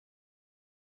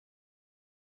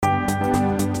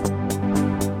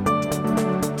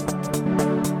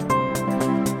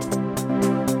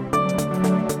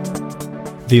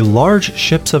The Large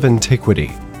Ships of Antiquity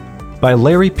by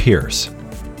Larry Pierce.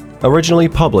 Originally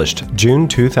published June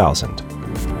 2000.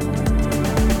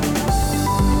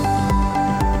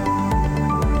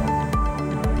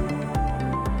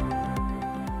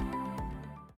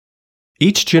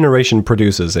 Each generation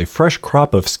produces a fresh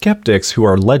crop of skeptics who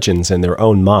are legends in their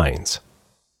own minds.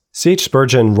 C.H.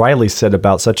 Spurgeon rightly said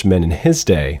about such men in his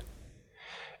day,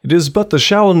 "It is but the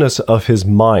shallowness of his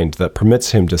mind that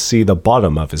permits him to see the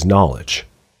bottom of his knowledge."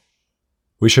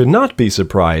 We should not be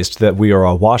surprised that we are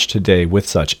awash today with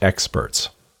such experts,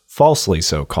 falsely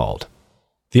so called.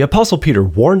 The Apostle Peter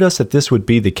warned us that this would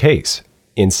be the case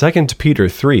in 2 Peter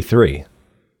 3:3.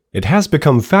 It has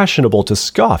become fashionable to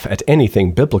scoff at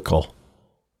anything biblical.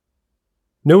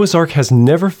 Noah's Ark has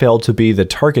never failed to be the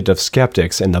target of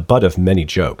skeptics and the butt of many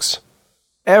jokes.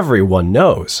 Everyone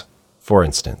knows, for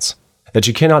instance, that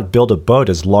you cannot build a boat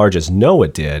as large as Noah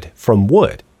did from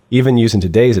wood, even using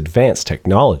today's advanced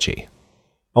technology.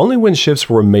 Only when ships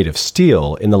were made of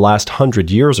steel in the last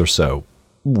 100 years or so,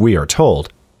 we are told,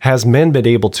 has man been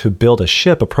able to build a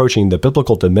ship approaching the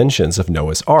biblical dimensions of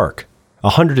Noah's Ark,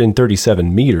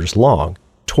 137 meters long,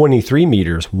 23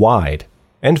 meters wide,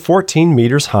 and 14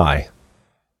 meters high.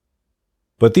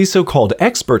 But these so-called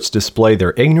experts display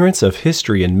their ignorance of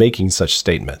history in making such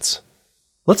statements.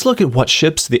 Let's look at what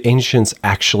ships the ancients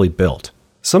actually built,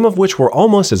 some of which were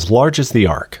almost as large as the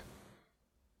Ark.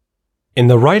 In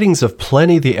the writings of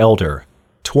Pliny the Elder,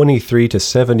 23 to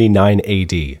 79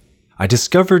 AD, I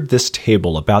discovered this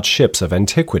table about ships of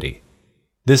antiquity.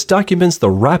 This documents the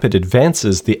rapid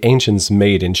advances the ancients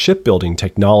made in shipbuilding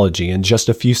technology in just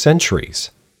a few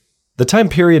centuries. The time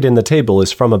period in the table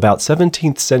is from about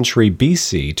 17th century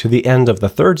BC to the end of the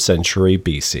 3rd century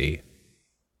BC.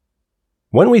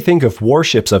 When we think of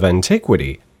warships of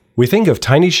antiquity, we think of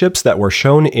tiny ships that were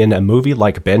shown in a movie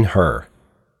like Ben-Hur.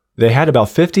 They had about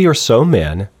 50 or so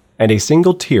men and a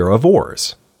single tier of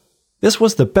oars. This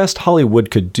was the best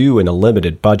Hollywood could do in a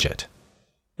limited budget.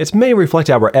 It may reflect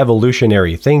our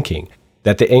evolutionary thinking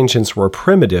that the ancients were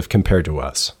primitive compared to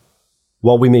us.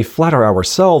 While we may flatter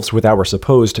ourselves with our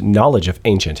supposed knowledge of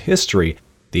ancient history,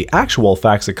 the actual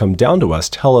facts that come down to us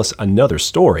tell us another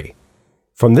story.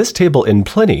 From this table in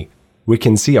Pliny, we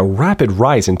can see a rapid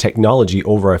rise in technology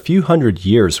over a few hundred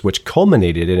years which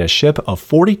culminated in a ship of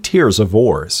 40 tiers of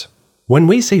oars. When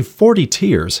we say 40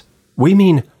 tiers, we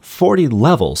mean 40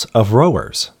 levels of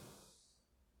rowers.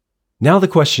 Now the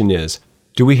question is,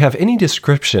 do we have any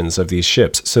descriptions of these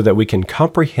ships so that we can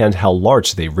comprehend how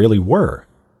large they really were?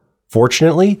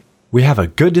 Fortunately, we have a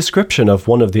good description of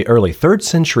one of the early 3rd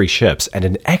century ships and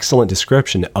an excellent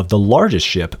description of the largest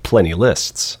ship Pliny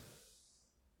lists.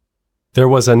 There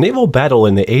was a naval battle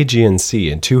in the Aegean Sea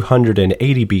in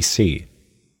 280 BC.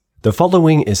 The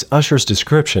following is Usher's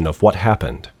description of what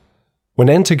happened. When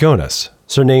Antigonus,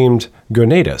 surnamed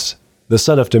Gonatus, the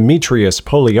son of Demetrius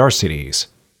Poliarcetes,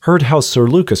 heard how Sir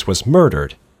Lucas was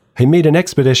murdered, he made an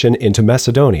expedition into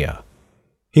Macedonia.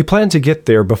 He planned to get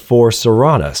there before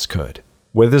Serranus could,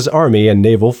 with his army and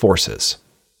naval forces.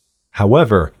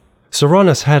 However,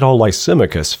 Serranus had all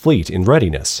Lysimachus' fleet in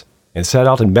readiness, and set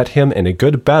out and met him in a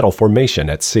good battle formation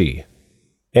at sea.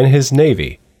 In his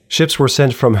navy, ships were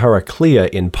sent from Heraclea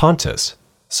in Pontus,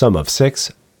 some of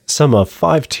 6, some of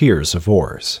 5 tiers of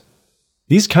oars.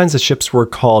 These kinds of ships were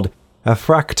called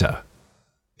aphracta.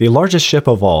 The largest ship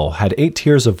of all had 8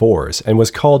 tiers of oars and was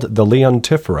called the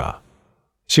Leontifera.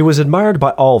 She was admired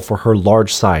by all for her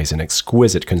large size and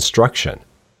exquisite construction.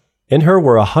 In her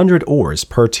were 100 oars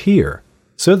per tier,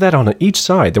 so that on each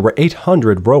side there were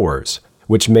 800 rowers,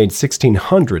 which made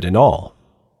 1,600 in all.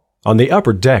 On the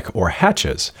upper deck or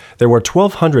hatches, there were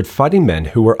 1,200 fighting men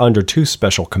who were under 2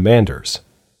 special commanders.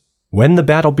 When the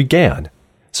battle began,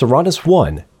 Serranus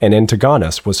won, and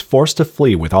Antigonus was forced to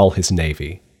flee with all his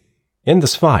navy. In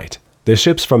this fight, the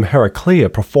ships from Heraclea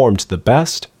performed the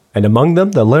best, and among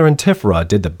them the Leontifera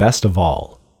did the best of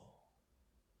all.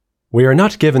 We are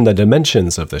not given the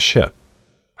dimensions of the ship.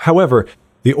 However,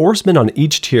 the oarsmen on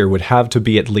each tier would have to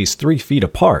be at least 3 feet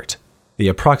apart, the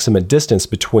approximate distance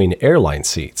between airline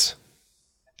seats.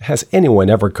 Has anyone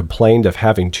ever complained of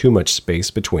having too much space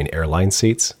between airline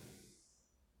seats?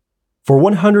 For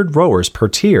 100 rowers per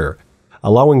tier,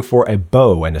 allowing for a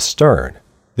bow and a stern,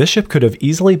 this ship could have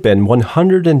easily been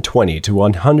 120 to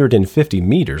 150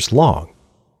 meters long.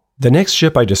 The next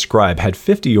ship I describe had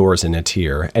 50 oars in a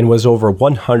tier and was over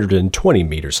 120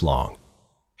 meters long.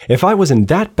 If I was in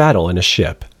that battle in a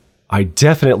ship, I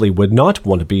definitely would not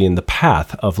want to be in the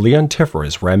path of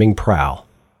Leontifera's ramming prow.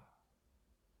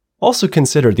 Also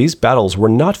consider these battles were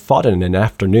not fought in an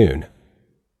afternoon.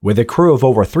 With a crew of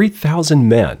over 3,000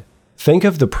 men, think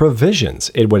of the provisions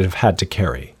it would have had to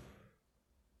carry.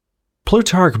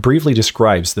 Plutarch briefly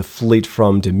describes the fleet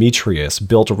from Demetrius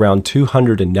built around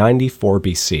 294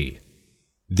 BC.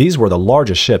 These were the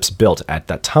largest ships built at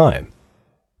that time.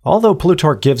 Although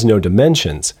Plutarch gives no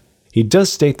dimensions, he does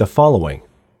state the following.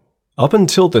 Up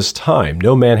until this time,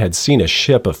 no man had seen a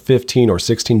ship of 15 or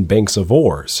 16 banks of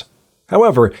oars.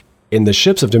 However, in the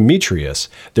ships of Demetrius,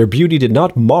 their beauty did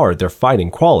not mar their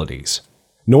fighting qualities,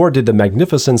 nor did the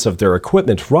magnificence of their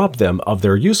equipment rob them of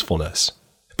their usefulness.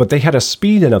 But they had a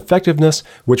speed and effectiveness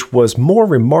which was more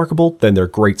remarkable than their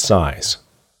great size.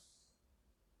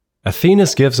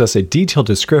 Athenus gives us a detailed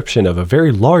description of a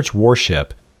very large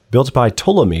warship built by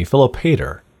Ptolemy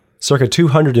Philopator, circa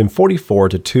 244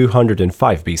 to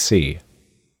 205 BC.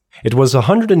 It was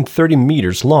 130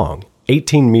 meters long,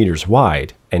 18 meters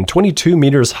wide, and 22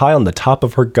 meters high on the top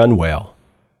of her gunwale.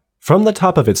 From the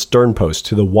top of its sternpost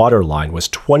to the waterline was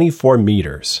 24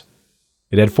 meters.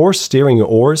 It had 4 steering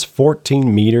oars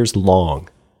 14 meters long,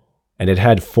 and it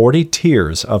had 40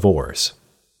 tiers of oars.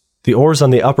 The oars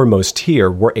on the uppermost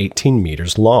tier were 18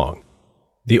 meters long.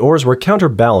 The oars were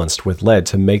counterbalanced with lead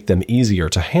to make them easier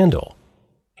to handle.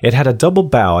 It had a double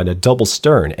bow and a double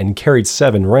stern and carried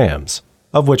 7 rams,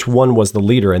 of which one was the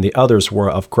leader and the others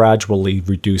were of gradually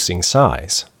reducing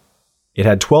size. It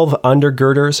had 12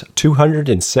 undergirders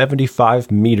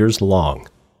 275 meters long.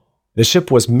 The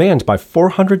ship was manned by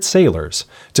 400 sailors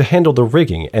to handle the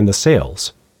rigging and the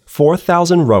sails,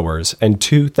 4,000 rowers and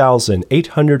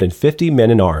 2,850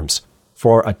 men-at-arms,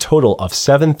 for a total of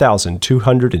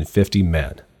 7,250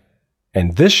 men.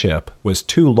 And this ship was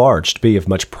too large to be of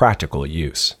much practical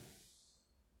use.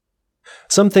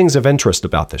 Some things of interest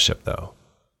about this ship, though.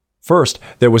 First,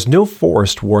 there was no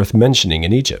forest worth mentioning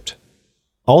in Egypt.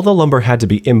 All the lumber had to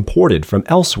be imported from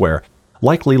elsewhere,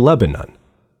 likely Lebanon.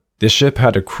 This ship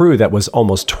had a crew that was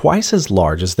almost twice as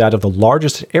large as that of the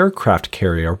largest aircraft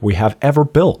carrier we have ever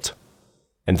built.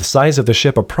 And the size of the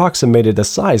ship approximated the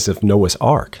size of Noah's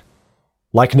Ark.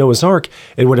 Like Noah's Ark,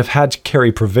 it would have had to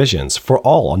carry provisions for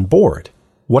all on board.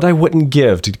 What I wouldn't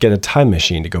give to get a time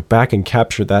machine to go back and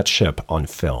capture that ship on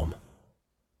film.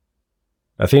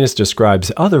 Athenus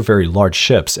describes other very large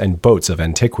ships and boats of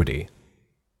antiquity.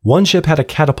 One ship had a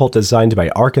catapult designed by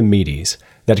Archimedes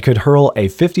that could hurl a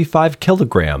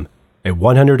 55-kilogram, a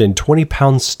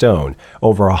 120-pound stone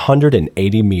over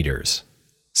 180 meters,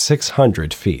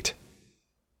 600 feet.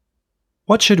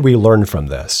 What should we learn from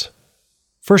this?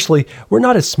 Firstly, we're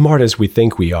not as smart as we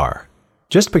think we are.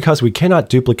 Just because we cannot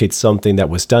duplicate something that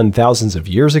was done thousands of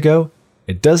years ago,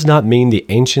 it does not mean the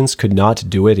ancients could not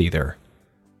do it either.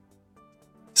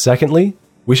 Secondly,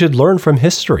 we should learn from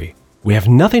history. We have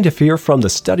nothing to fear from the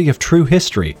study of true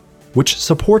history, which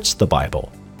supports the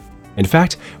Bible. In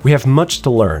fact, we have much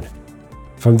to learn.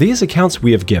 From these accounts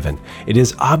we have given, it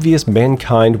is obvious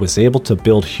mankind was able to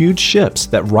build huge ships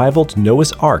that rivaled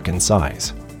Noah's Ark in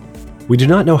size. We do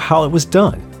not know how it was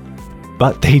done,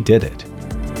 but they did it.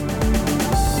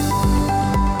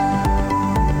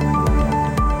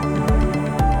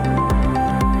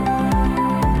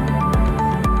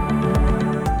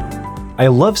 I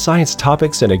love science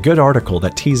topics and a good article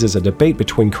that teases a debate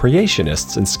between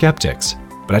creationists and skeptics,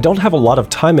 but I don't have a lot of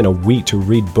time in a week to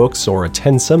read books or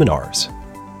attend seminars.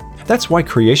 That's why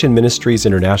Creation Ministries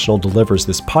International delivers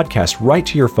this podcast right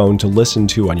to your phone to listen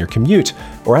to on your commute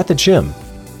or at the gym.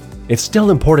 It's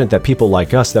still important that people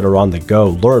like us that are on the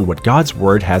go learn what God's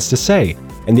Word has to say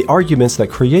and the arguments that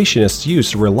creationists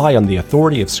use to rely on the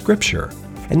authority of Scripture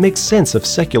and make sense of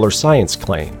secular science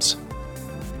claims.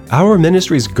 Our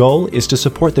ministry's goal is to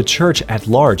support the church at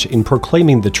large in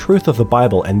proclaiming the truth of the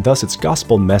Bible and thus its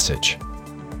gospel message.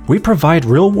 We provide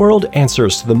real-world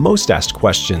answers to the most asked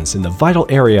questions in the vital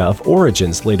area of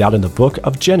origins laid out in the book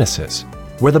of Genesis,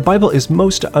 where the Bible is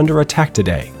most under attack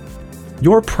today.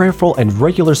 Your prayerful and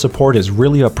regular support is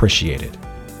really appreciated.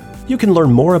 You can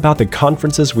learn more about the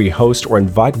conferences we host or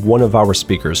invite one of our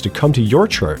speakers to come to your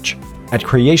church at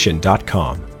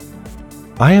creation.com.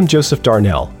 I am Joseph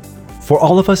Darnell. For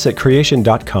all of us at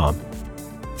creation.com,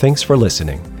 thanks for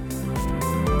listening.